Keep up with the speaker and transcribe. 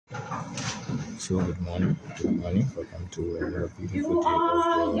So good morning. Welcome to a beautiful day of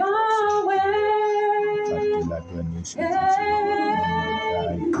God. Liberia News Agency.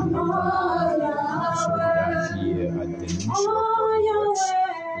 So we are here at the Ministry of Public Works,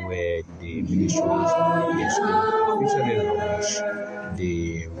 where the ministry is officially launched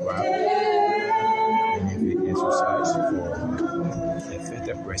the WAP benefit exercise for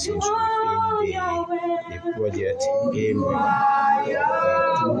affected persons within the project area.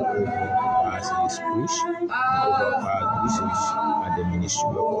 As is push overpowered usage at the Ministry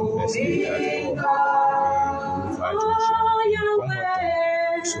of Complex Area for Boulevard Junction in Congo.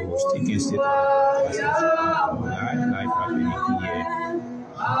 So taking state of life happening here in the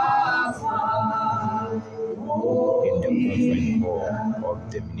conference hall of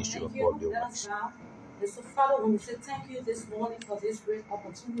the Ministry of Public Works. So Father, we want to say thank you this morning for this great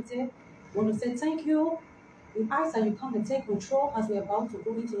opportunity. We want to say thank you. We ask that you come and take control as we are about to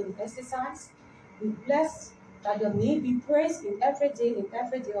go into the exercise. We bless that your name be praised in every day of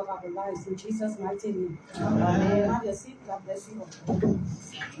our lives. In Jesus' mighty name. Amen. Have your seat. God bless you all.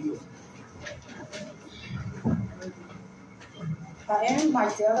 I am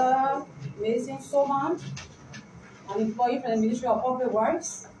Magdala Mason Soman, an employee from the Ministry of Public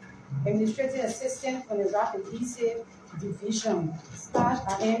Works, administrative assistant from the Rapid EC Division. I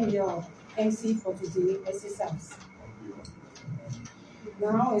am your MC for today's exercise.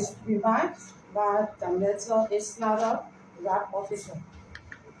 Now it's revived by the Metal Isnada RAP officer.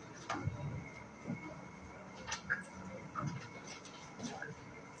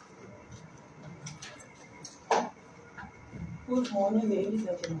 Good morning, ladies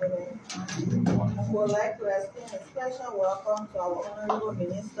and gentlemen. I would like to extend a special welcome to our honorable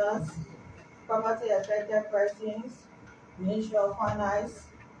ministers, property affected persons, Ministry of Finance,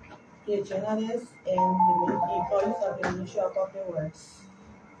 the journalists, and the employees of the Ministry of Public Works.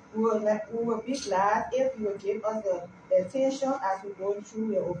 We will be glad if you will give us the attention as we go through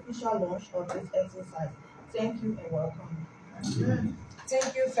the official launch of this exercise. Thank you and welcome.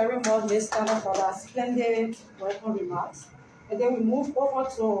 Thank you very much, Ms. Tanner, for that splendid welcome remarks. And then we move over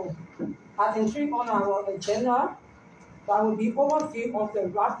to item 3 on our agenda. That will be overview of the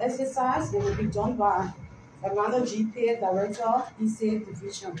RAP exercise. It will be done by Emmanuel GPA, Director, EC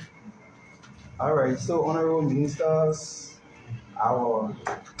Division. All right, so honorable ministers, our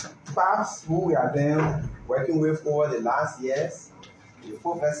PAPs who we have been working with over the last years, the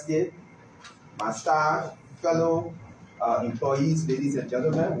full estate, my staff, fellow employees, ladies and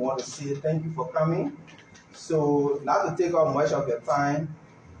gentlemen, we want to say thank you for coming. So not to take up much of your time,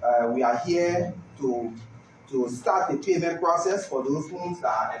 we are here to start the payment process for those homes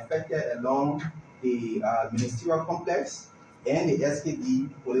that are affected along the ministerial complex and the SKD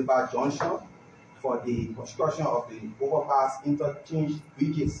Boulevard Junction for the construction of the overpass interchange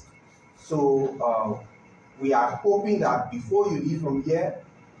bridges. So we are hoping that before you leave from here,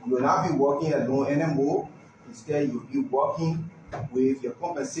 you will not be working alone anymore. Instead, you'll be working with your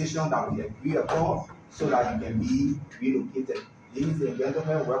compensation that we agree upon so that you can be relocated. Ladies and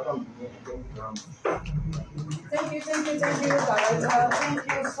gentlemen, welcome again. Thank you, Director.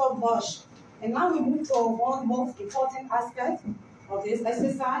 Thank you so much. And now we move to one most important aspect of this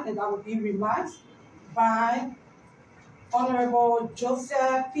exercise, and that will be remarks by Honorable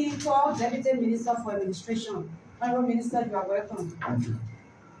Joseph Peter, Deputy Minister for Administration. Honorable Minister, you are welcome. Thank you.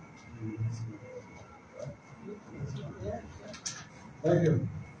 Thank you.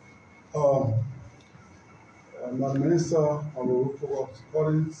 My Minister, Honorable Forbes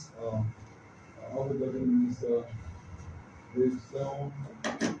Collins, Honorable Deputy Minister, Dave Sloan,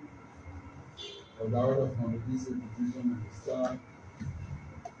 our Director from the EC Division and the staff,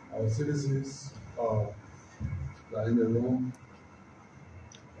 our citizens that are in the room,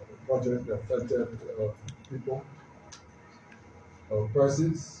 the project affected people, our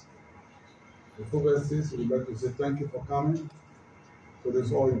persons, the focuses. We would like to say thank you for coming to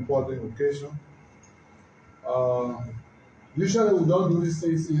this all important occasion. Usually we don't do these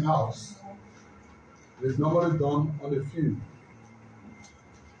things in-house. It's normally done on the field.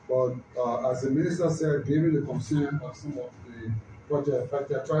 But as the minister said, given the concern of some of the project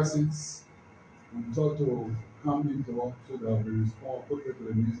affected persons, we thought to come into so that we respond quickly to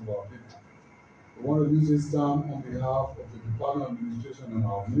the needs of our people. We want to use this time on behalf of the Department of Administration and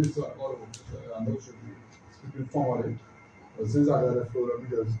our minister and all of officials, and those should be speaking formally. But since I got the floor, let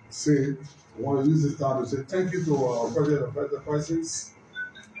me just say, I want to use this time to say thank you to our project affected persons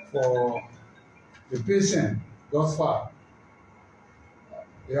for the patience thus far.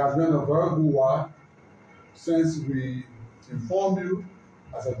 It has been a very good while since we informed you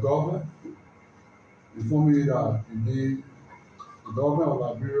as a government, informed you that indeed the government of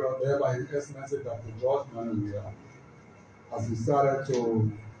Liberia, thereby His Excellency Dr. George Manuel, has decided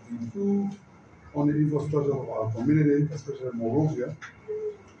to improve on the infrastructure of our community, especially Monrovia,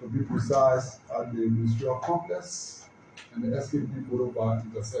 to be precise, at the industrial complex and the SKP Boulevard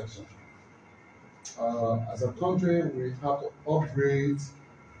intersection. As a country, we have to upgrade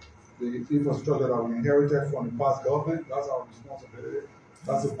the infrastructure that we inherited from the past government. That's our responsibility.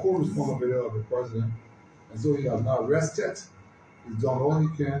 That's the core responsibility of the president. And so he has now rested. He's done all he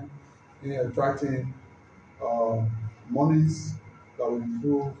can in attracting monies that will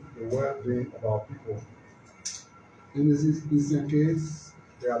improve the well-being of our people. In this instant case,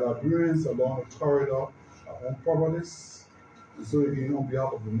 there are Liberians along the corridor that own properties. And so again, on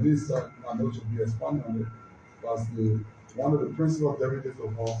behalf of the minister, I know she'll be expanding on it, but as one of the principal delegates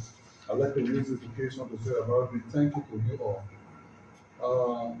of all, I'd like to use this occasion to say a very big thank you to you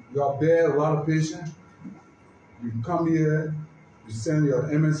all. You have bear a lot of patience. You come here, you send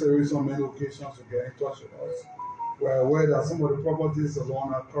your emissaries on many occasions to get in touch with us. We're aware that some of the properties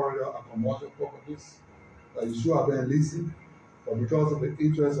along that corridor are commercial properties that you should have been leasing, but because of the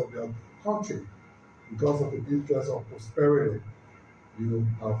interest of your country, because of the interest of prosperity, you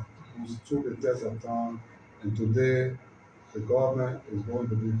have stood the test of time, and today the government is going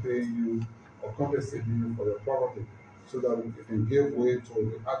to be paying you or compensating you for your property so that it can give way to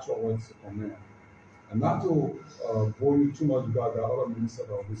the actual works to come in. And not to bore you too much because there are other ministers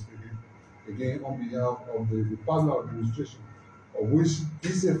that will be speaking, again, on behalf of the Department of Administration, of which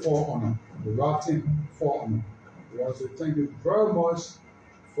is a forerunner, the routing forerunner. We want to say thank you very much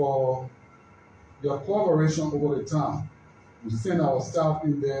for your collaboration over the time. We send our staff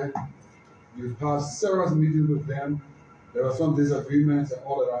in there. We've had several meetings with them. There are some disagreements and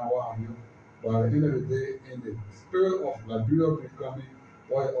all that and what have you. But at the end of the day, in the spirit of Liberia becoming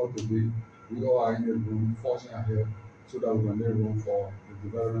what it ought to be, we all are in the room, forging ahead, so that we can make room for the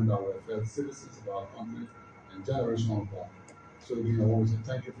development that will affect citizens of our country and generational back. So again, I want to say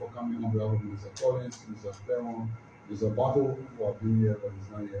thank you for coming on behalf of Mr. Collins, Mr. Cleron, Mr. Battle, who have been here but is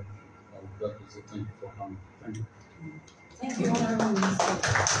not here. I would like to say thank you for coming. Thank you. Thank you, Honorable Minister.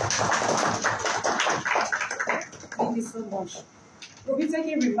 Thank you so much. We'll be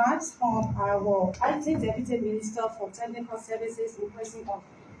taking remarks from our acting Deputy Minister for Technical Services in person of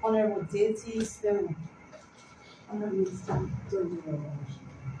Honorable Deity Sterling. Honorable Minister. Thank you very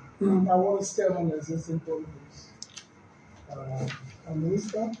much. I want to start on the existing politics.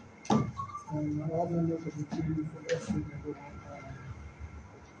 Minister and all members of the committee for everything.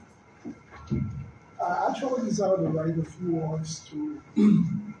 I actually decided to write a few words to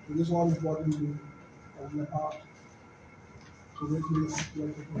this one important day of my heart to make this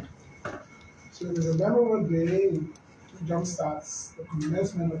replicable. So it is a memorable day which jumpstarts the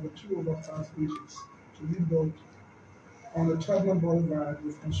commencement of the two overpass bridges to be built on the Tottenham Boulevard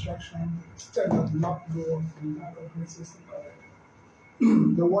with construction standard not lower than that of the existing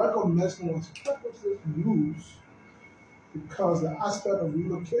project. The work of investment was purposely used because the aspect of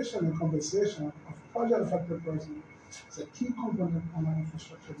relocation and compensation of project affected persons is a key component on our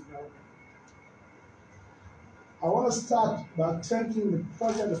infrastructure development. I want to start by thanking the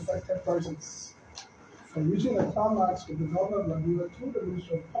project affected persons for reaching a climax with the government of Liberia through the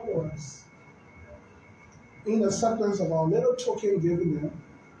Ministry of Public Works in acceptance of our little token given them,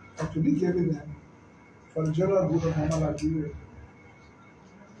 or to be given them, for the general good of Mama Liberia.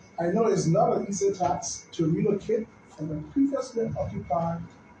 I know it's not an easy task to relocate from the previously occupied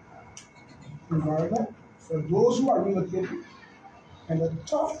environment for those who are relocating, and a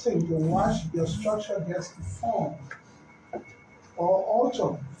tough thing to watch your structure gets deformed or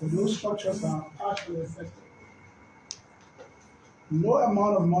altered for those structures that are partially affected. No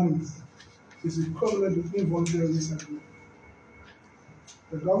amount of money is equivalent to involuntary resettlement.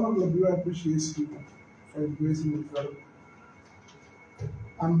 The government of Liberia appreciates you for embracing the development.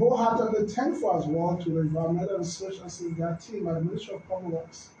 I'm wholeheartedly thankful as well to the Environmental and Social Safeguard team at the Ministry of Public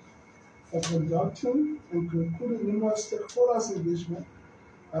Works for conducting and concluding numerous stakeholders' engagement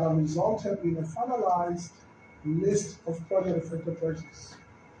that have resulted in a finalized list of project-affected persons.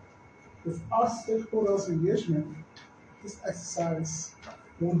 Without stakeholders' engagement, this exercise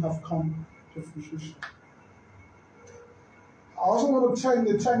won't have come to fruition. I also want to thank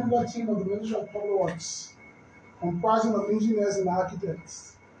the technical team of the Ministry of Public Works, comprising of engineers and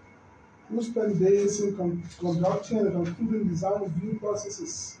architects, who spent days in conducting and concluding design review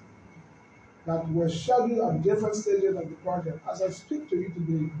processes that were scheduled at different stages of the project. As I speak to you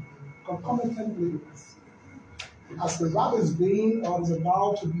today, concomitantly, as the RAB is being or is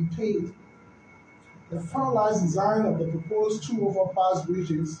about to be paid, the finalized design of the proposed two overpass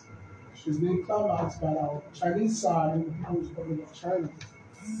bridges is being climaxed by our Chinese side in the People's Republic of China.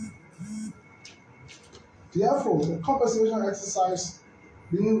 Therefore, the compensation exercise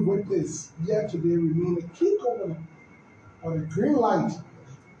being witnessed here today remains a key component of the green light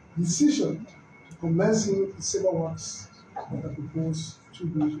decision to commencing the civil works of the proposed two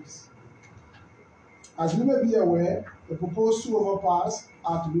bridges. As you may be aware, the proposed two overpass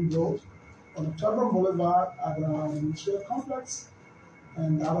are to be built on the Tubman Boulevard at the Ministerial Complex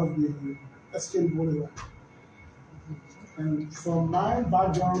and out of the Escape Boulevard. And from my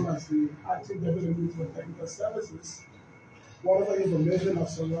background as the acting deputy minister for technical services, whatever information that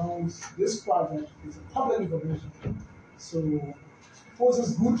surrounds this project is public information. So it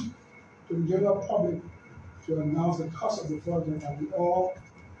poses good to the general public to announce the cost of the project that we all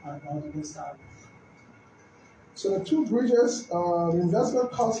are about to get started. So the two bridges, the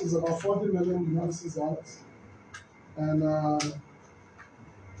investment cost is about $40 million. And the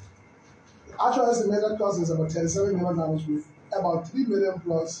actual estimated cost is about $37 million with about $3 million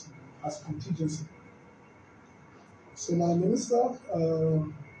plus as contingency. So now, Minister,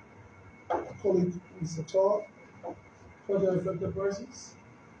 colleague Mr. Tor, project affected persons,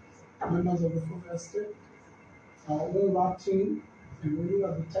 members of the full estate, our own lab team, and many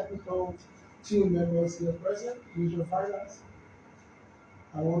of the technical team members here present, Regional Finance.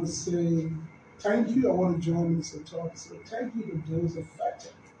 I want to say thank you. I want to join Mr. Tor to say thank you to those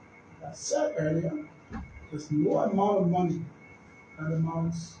affected. As I said earlier, there's no amount of money that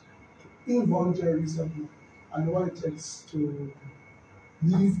amounts to involuntary resettlement. I know what it takes to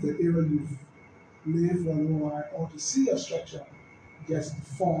leave the area you've lived for a little while or to see a structure gets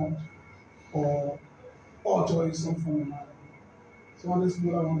deformed or altered in some form or manner. So on this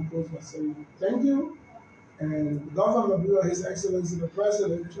note, I want to close by saying thank you. And the Governor of Liberia, His Excellency the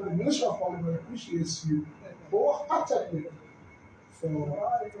President, to the Ministry of Parliament appreciates you wholeheartedly for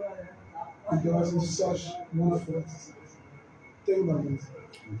endorsing such wonderful exercise. Thank you, Minister.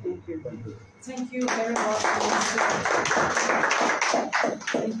 Thank you. Thank you very much.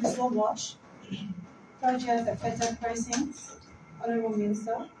 Thank you so much. Project affected persons, Honorable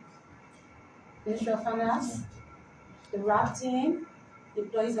Minister, Ministry of Finance, the RAP team,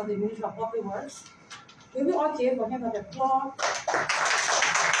 employees of the Ministry of Public Works. Will be okay for him to applaud.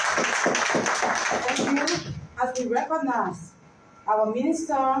 Thank you. As we recognize our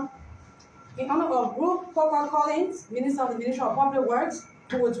Minister, in honor of Brooke Coker Collins, Minister of the Ministry of Public Works,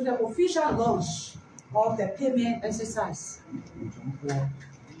 who will do the official launch of the payment exercise.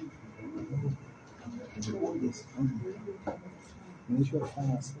 Ministry of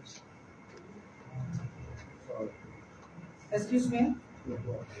Finance. Excuse me?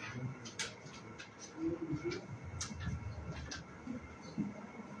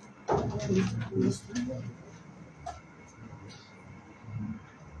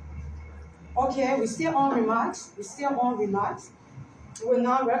 Okay, we still on remarks. We will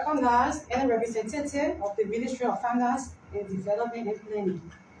now recognize any representative of the Ministry of Finance and Development and Planning.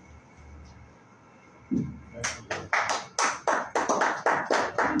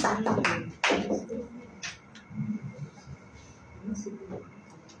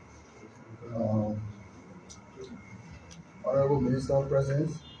 Honorable Minister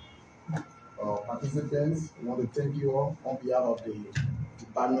present, participants, I want to thank you all on behalf of the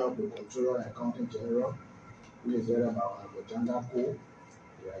Department of the Controller and Accountant General, who is head of our Janga Co.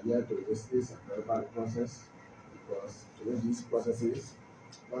 We are here to investigate and verify the process because during these processes,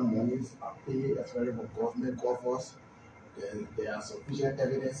 when monies are paid, especially for government coffers, then there are sufficient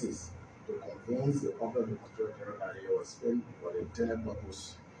evidences to convince the Office of the Controller General that it was spent for the intended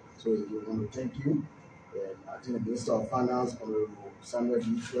purpose. So we want to thank you. And I think the Minister of Finance, Honorable Samuel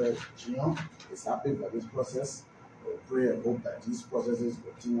D. Jr., is happy for this process. We pray and hope that these processes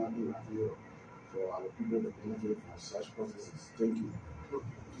continue in Liberia for our people to benefit from such processes. Thank you.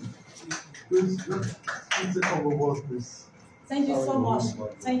 Please take over board, please. Thank you so much.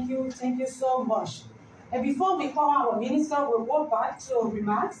 Thank you so much. And before we call our minister, we'll go back to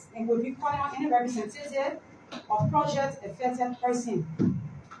remarks and we'll be calling on any representative of project affected person.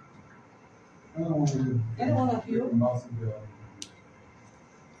 Any one of you?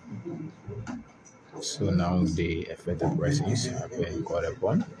 So now the affected persons have been called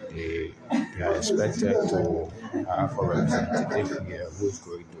upon. They are expected to have a representative here who is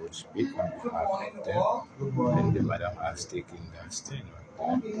going to speak on behalf of them. And the madam has taken that stand.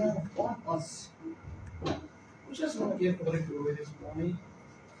 On behalf of us, we just want to give God glory this morning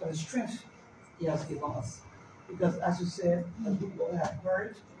for the strength He has given us. Because as you said, as we all have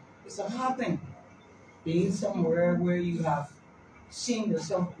heard, it's a hard thing being somewhere where you have seen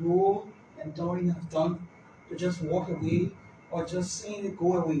yourself grow and done what you have done, to just walk away or just seeing it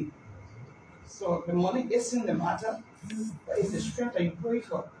go away. So the money isn't the matter, but it's the strength that you pray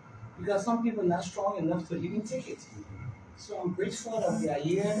for. Because some people are not strong enough to even take it. So I'm grateful that we are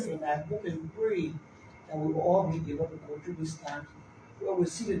here, and I hope and pray that we will all be able to go through this time where we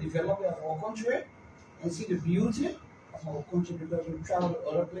see the development of our country and see the beauty of our country, because we travel to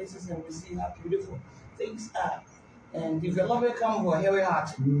other places and we see how beautiful things are. And development comes from a heavy heart.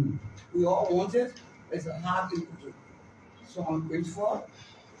 We all want it, but it's a hard thing to do. So I'm grateful.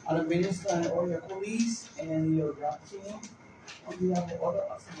 And the minister and all your colleagues and your rap team, on behalf of other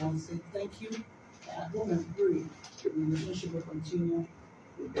us, I want to say thank you. And I hope and pray that the relationship will continue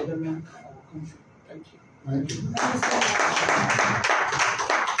with betterment of our country. Thank you. Thank you.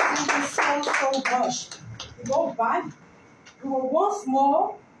 Thank you so much. We go back. We will once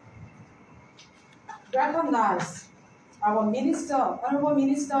more recognize our minister, honorable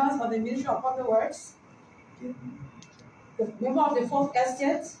ministers of the Ministry of Public Works, the member of the Fourth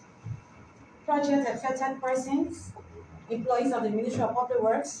Estate, project affected persons, employees of the Ministry of Public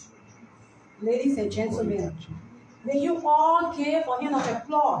Works, ladies and gentlemen. May you all give a hand of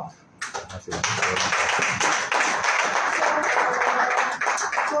applause.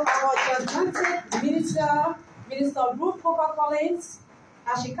 So our gigantic minister, Minister Ruth Coker Collins,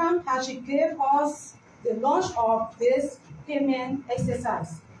 as she gave us the launch of this payment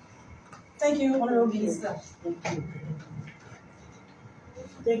exercise. Thank you, Honorable Minister.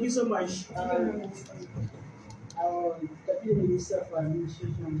 Thank you so much. Our Deputy Minister for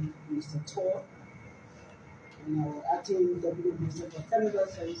Administration, Mr. Tor, and our Acting Deputy Minister for Technical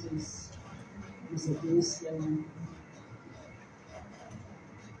Services, Mr. Grace Leon,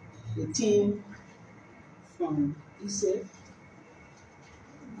 the team from ISE,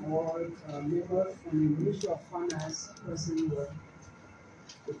 our members from the Ministry of Finance,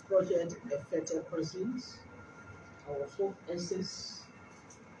 the project affected persons, our folk estates,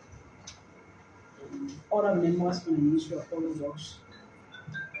 and other members from the Ministry of Public Works.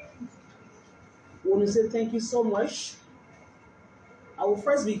 I want to say thank you so much. I will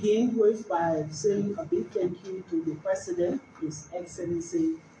first begin by saying a big thank you to the President, His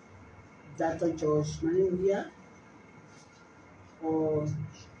Excellency Dr. George Manengia, for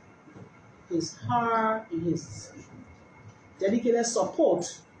his heart and his dedicated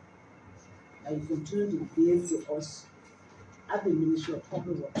support that he continues to give to us at the Ministry of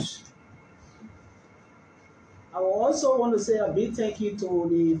Public Works. I will also want to say a big thank you to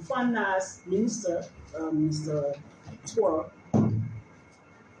the Finance Minister, Mr. Tor,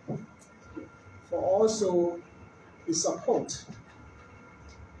 for also his support.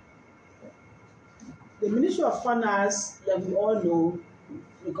 The Ministry of Finance, like we all know,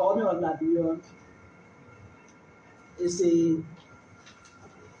 the government of Liberia is a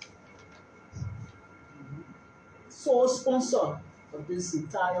sole sponsor of this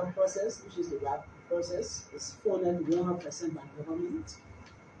entire process, which is the RAP process. It's funded 100% by government.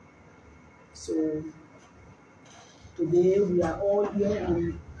 So today we are all here,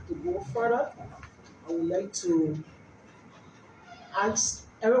 and to go further, I would like to ask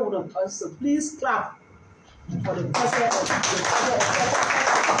every one of us to please clap for the president of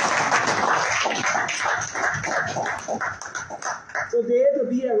today. To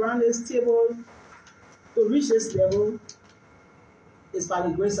be around this table, to reach this level, is by the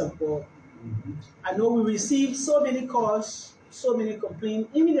grace of God. I know we received so many calls, so many complaints.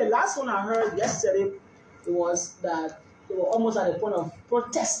 Even the last one I heard yesterday, it was that they were almost at the point of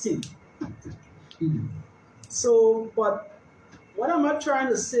protesting. So, but what I'm not trying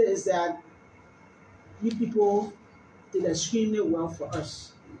to say is that you people did extremely well for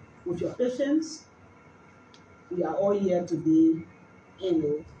us. With your patience, we are all here today,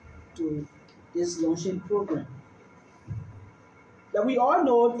 to this launching program. That we all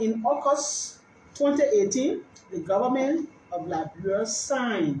know in August 2018, the government of Liberia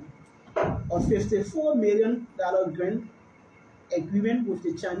signed a $54 million grant agreement with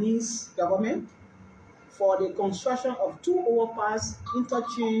the Chinese government for the construction of 2 overpass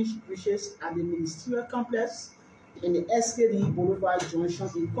interchange bridges at the ministerial complex in the SKD Boulevard Junction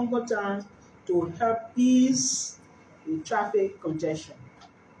in Congo Town to help ease the traffic congestion.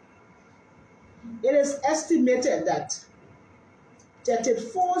 It is estimated that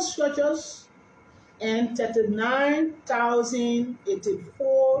 34 structures and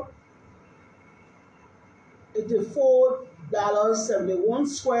 39,084.71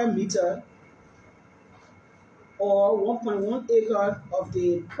 square meter, or 1.1 acre of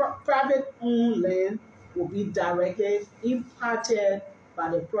the private-owned land will be directly impacted by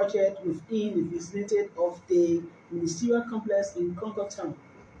the project within the vicinity of the ministerial complex in Congo Town.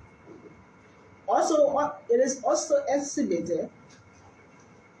 Also, it is also estimated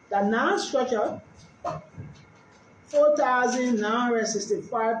The non-structure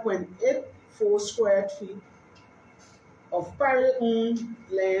 4,965.84 square feet of privately-owned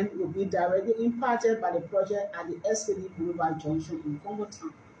land will be directly impacted by the project at the SKD Boulevard Junction in Congo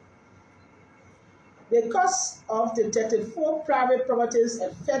Town. The cost of the 34 private properties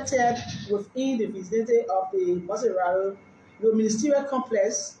affected within the vicinity of the Moserado Ministerial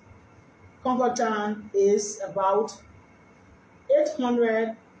Complex, Congo Town, is about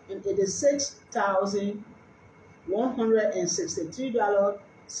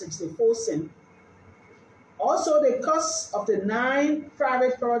 $886,163.64. Also, the cost of the 9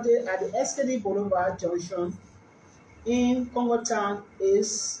 private properties at the SKD Boulevard Junction in Congo Town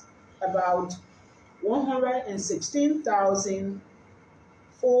is about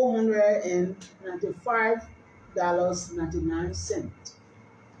 $116,495.99.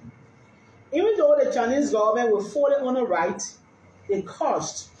 Even though the Chinese government will fully underwrite the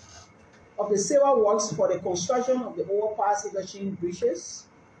cost of the civil works for the construction of the overpass interchange bridges,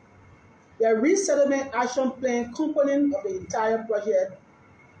 the resettlement action plan component of the entire project,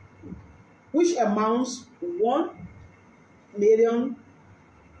 which amounts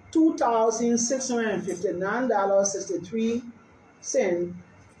 $1,02,659.63,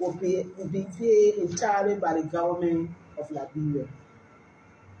 will be paid entirely by the government of Liberia.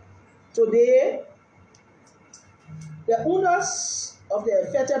 Today, the owners of the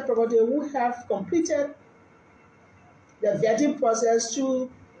affected property who have completed the vetting process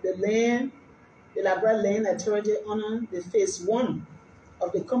through the Liberia Land Authority under the phase 1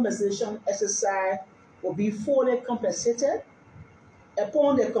 of the compensation exercise will be fully compensated.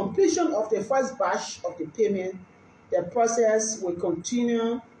 Upon the completion of the first batch of the payment, the process will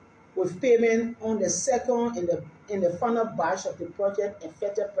continue with payment on the second and the final batch of the project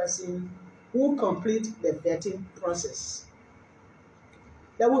affected person who complete the vetting process.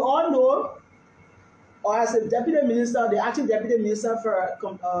 That we all know, or as the Deputy Minister, the Acting Deputy Minister for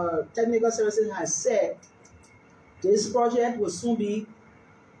Technical Services has said, this project will soon be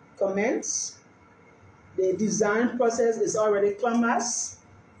commenced. The design process is already climaxed.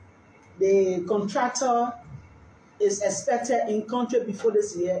 The contractor is expected in country before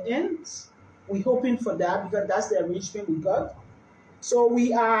this year ends. We're hoping for that because that's the arrangement we got. So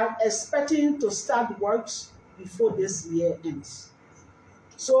we are expecting to start works before this year ends.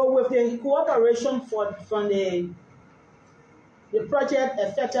 So with the cooperation from the project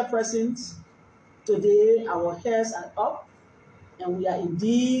affected persons, today our heads are up and we are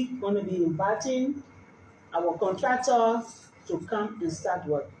indeed going to be inviting our contractor to come and start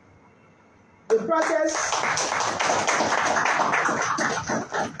work. The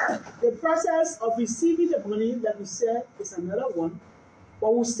process of receiving the money, like we said, is another one,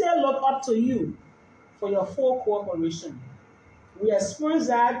 but we still look up to you for your full cooperation. We experienced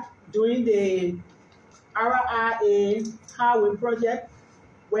that during the RIA highway project,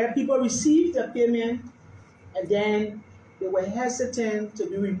 where people received the payment and then they were hesitant to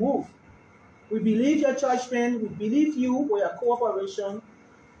be removed. We believe your judgment, we believe you for your cooperation,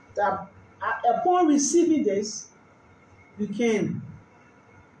 that upon receiving this, you can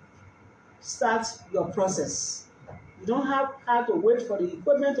start your process. You don't have to wait for the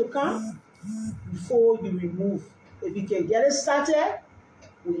equipment to come before you remove. If you can get it started,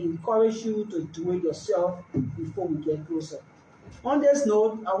 we encourage you to do it yourself before we get closer. On this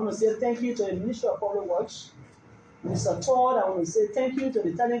note, I want to say thank you to the Ministry of Public Works, Mr. Todd. I want to say thank you to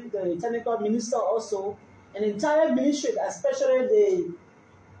the technical minister also, and the entire ministry, especially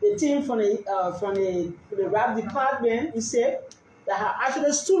the team from the RAP department, that have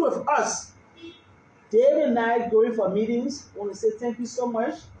actually stood with us day and night going for meetings. I want to say thank you so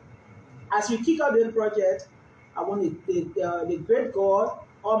much. As we kick off this project, I want the great God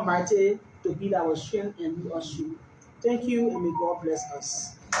Almighty to be our strength and be our shield. Thank you, and may God bless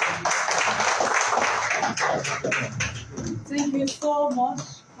us. Thank you so much,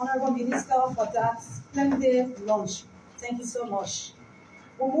 Honorable Minister, for that splendid launch. Thank you so much.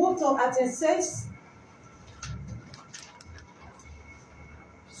 We'll move to item 6.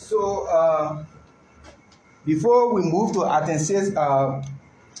 So, before we move to item 6,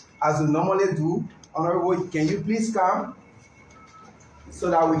 as we normally do, Honorable, can you please come so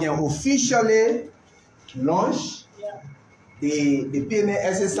that we can officially launch the payment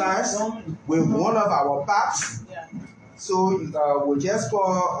exercise with one of our parts? So we'll just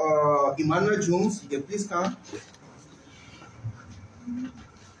call Emmanuel Jones. You can please come.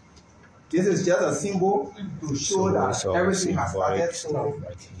 This is just a symbol to show that everything has started. So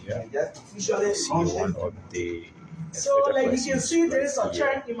just officially launch it. So like you can see, there is a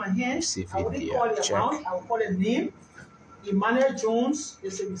check in my hand. I wouldn't call it amount, I will call it name. Emmanuel Jones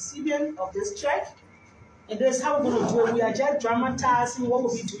is the recipient of this check. And this is how we're going to do it. We are just dramatizing what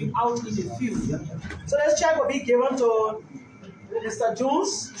we'll be doing out in the field. So this check will be given to Mr.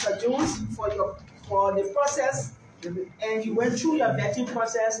 Jones, for the process. And you went through your vetting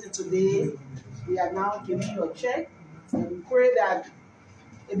process, and today we are now giving you a check. And we pray that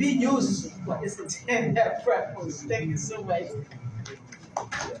it be used for its intended purpose. Thank you so much.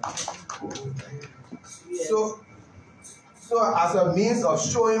 Yes. So as a means of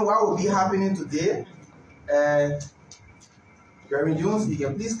showing what will be happening today, Gary Jones, you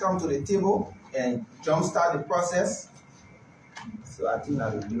can please come to the table and jumpstart the process. So I think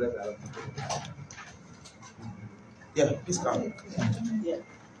that will do it. Yeah, please come. Yeah.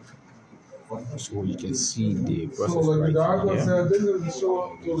 So you can see the process. So like the right director here. said, this is to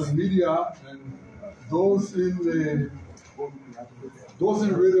show to the media and those in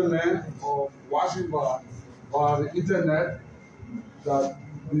radio land or watching by the internet that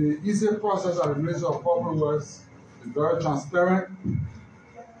the easy process at the Ministry of Public Works is very transparent.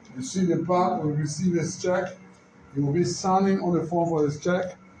 You see the part when you receive this check, you will be signing on the form for this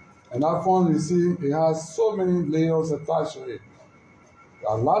check, and that form you see it has so many layers attached to it. There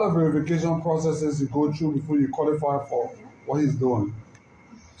are a lot of verification processes you go through before you qualify for what he's doing.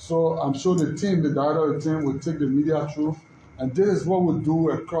 So I'm sure the team, the director of the team, will take the media through, and this is what we do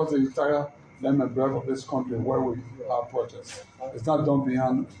across the entire length and breadth of this country where we have protests. It's not done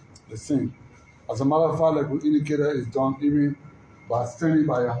behind the scene. As a matter of fact, like we indicated, it's done even by standing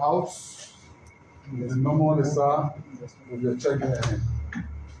by your house, in the normal side, with your check in your hand.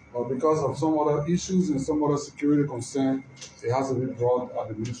 But because of some other issues and some other security concern, it has to be brought at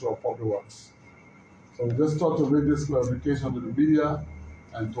the Ministry of Public Works. So we just thought to make this clarification to the media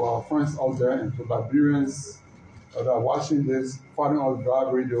and to our friends out there and to Liberians that are watching this, finding on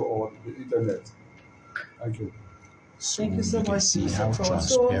the radio or the internet. Thank you. So Thank you so you can much, see Mr. how Troll.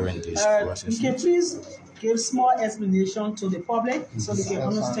 So, transparent this process you can is. please give small explanation to the public so they can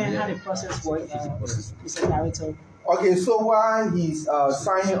understand how the process works, Mr. Director. Okay, so while he's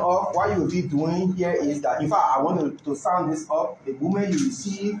signing off, what you'll be doing here is that, in fact, I want to sound this up. The moment you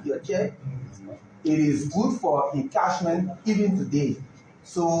receive your check, it is good for encashment even today.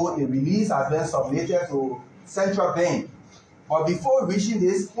 So the release has been submitted to Central Bank. But before reaching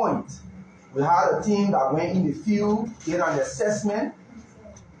this point, we had a team that went in the field, did an assessment.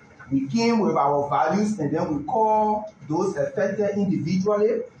 We came with our values, and then we call those affected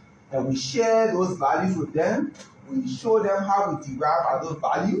individually, and we share those values with them. We show them how we derive our those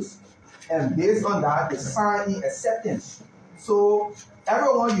values, and based on that, they sign in acceptance. So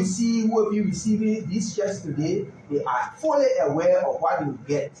everyone you see who will be receiving these checks today, they are fully aware of what they will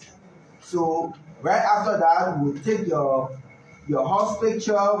get. So right after that, we'll take your house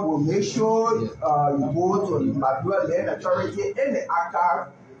picture. We'll make sure you go to the Liberia Land Authority in the archive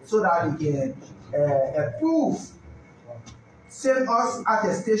so that they can approve. Send us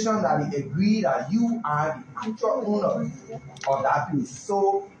attestation that they agree that you are the actual owner of that place.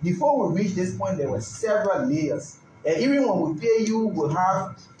 So before we reach this point, there were several layers. And even when we pay you, we'll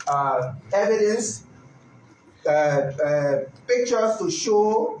have evidence, pictures to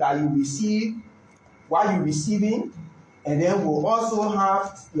show that you receive what you're receiving. And then we'll also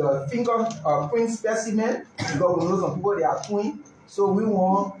have your fingerprint specimen, because we know some people, they are twin. So we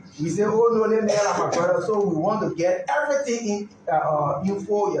say, oh no, let me have my brother. So we want to get everything in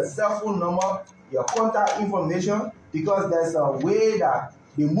info, your cell phone number, your contact information, because there's a way that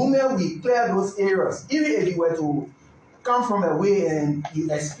the moment we clear those areas, even if you were to come from away and you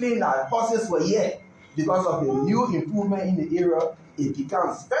explain that horses were here because of the new improvement in the area, it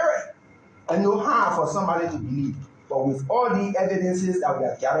becomes very no hard for somebody to believe. But with all the evidences that we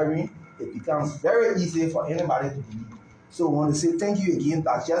are gathering, it becomes very easy for anybody to believe. So we want to say thank you again.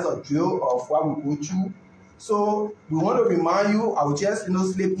 That's just a drill of what we go through. So we want to remind you, I will just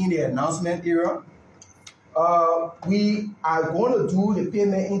slip in the announcement area. We are going to do the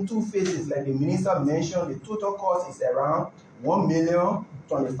payment in two phases, like the minister mentioned. The total cost is around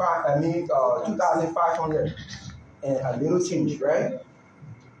 2,500 and a little change, right?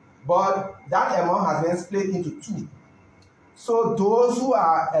 But that amount has been split into two. So those who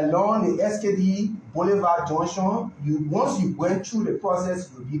are along the SKD Boulevard Junction, once you went through the process,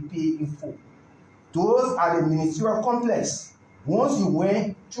 you'll be paid in full. Those are the ministerial complex. Once you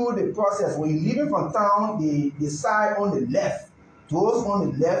went through the process, when you're leaving from town, the side on the left, those on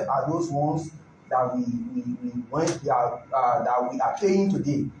the left are those ones that we are paying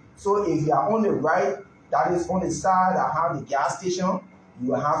today. So if you are on the right, that is on the side that have the gas station, you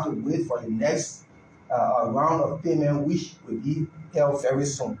will have to wait for the next round of payment, which will be held very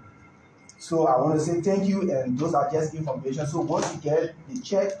soon. So I want to say thank you, and those are just information. So once you get the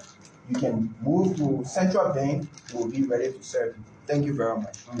check, you can move to Central Bank. We'll be ready to serve you. Thank you very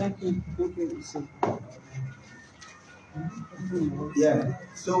much. Thank you. Thank you. Yeah.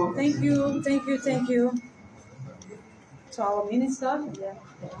 So Thank you to our minister. Yeah,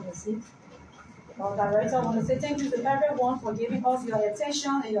 our director. I want to say thank you to everyone for giving us your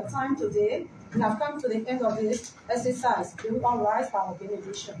attention and your time today. We have come to the end of this exercise. We will all rise for our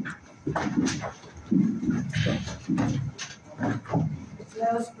benediction.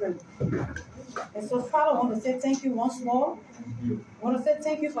 Let us pray. And so, Father, I want to say thank you once more. I want to say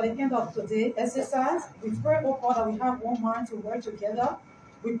thank you for the end of today's exercise. We pray, oh God, that we have one mind to work together.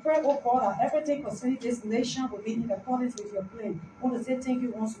 We pray, oh God, that everything concerning this nation will be in accordance with your plan. I want to say thank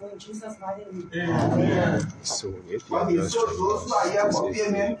you once more in Jesus' mighty name. Amen. So if you are just joining us, this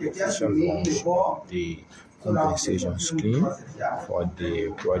is the official launch of the compensation scheme for the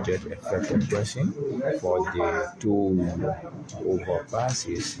project affected person for the two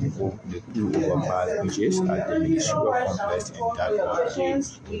overpasses, the two overpass bridges at the municipal complex in that of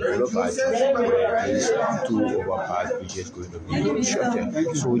the developers where these two overpass bridges going to be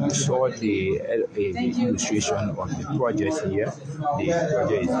constructed. So you saw the illustration of the project here. The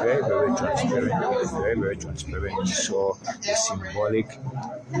project is very, very transparent. It is very, very transparent. You saw the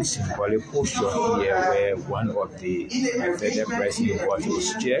symbolic posture here where one of the affected person was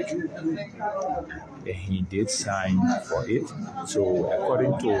his check. He did sign for it. So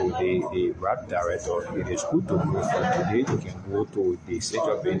according to the RAP director, it is good to go for today. You can go to the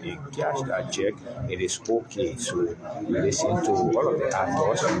Central Bank and cash that check. It is okay. So you listen to all of the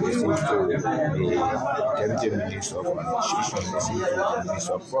actors, you listen to the Deputy Minister of Administration, you listen to the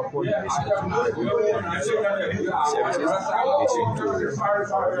Minister of Purpose, you listen to the Minister of Services, you listen to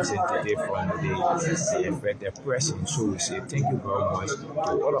our representative from the affected person. So we say thank you very much to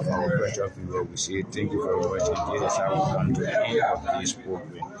all of our virtual viewers. We say thank you very much. And this is how we come to the end of this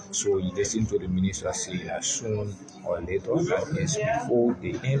program. So you listen to the minister saying that soon or later, that is before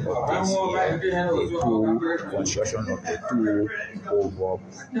the end of this year, the two construction of the two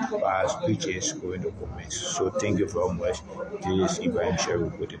overpass bridges going to commence. So thank you very much. This is Ibrahim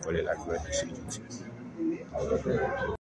Shehu, Protocol Accurate Decisions.